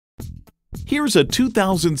Here's a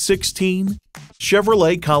 2016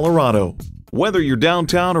 Chevrolet Colorado. Whether you're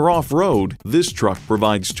downtown or off-road, this truck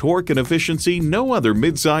provides torque and efficiency no other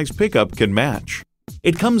midsize pickup can match.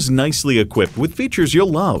 It comes nicely equipped with features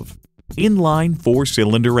you'll love: inline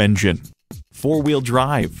 4-cylinder engine, 4-wheel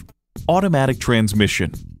drive, automatic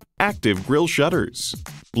transmission, active grille shutters,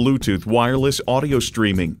 Bluetooth wireless audio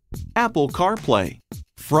streaming, Apple CarPlay,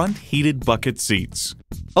 front heated bucket seats,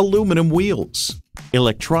 aluminum wheels,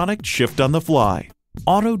 electronic shift on the fly,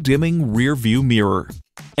 auto dimming rear view mirror,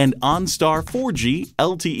 and OnStar 4G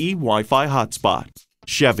LTE Wi-Fi hotspot.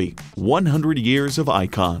 Chevy, 100 years of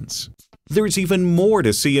icons. There's even more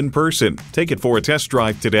to see in person. Take it for a test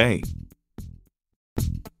drive today.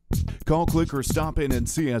 Call, click, or stop in and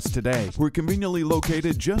see us today. We're conveniently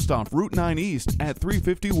located just off Route 9 East at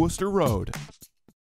 350 Worcester Road.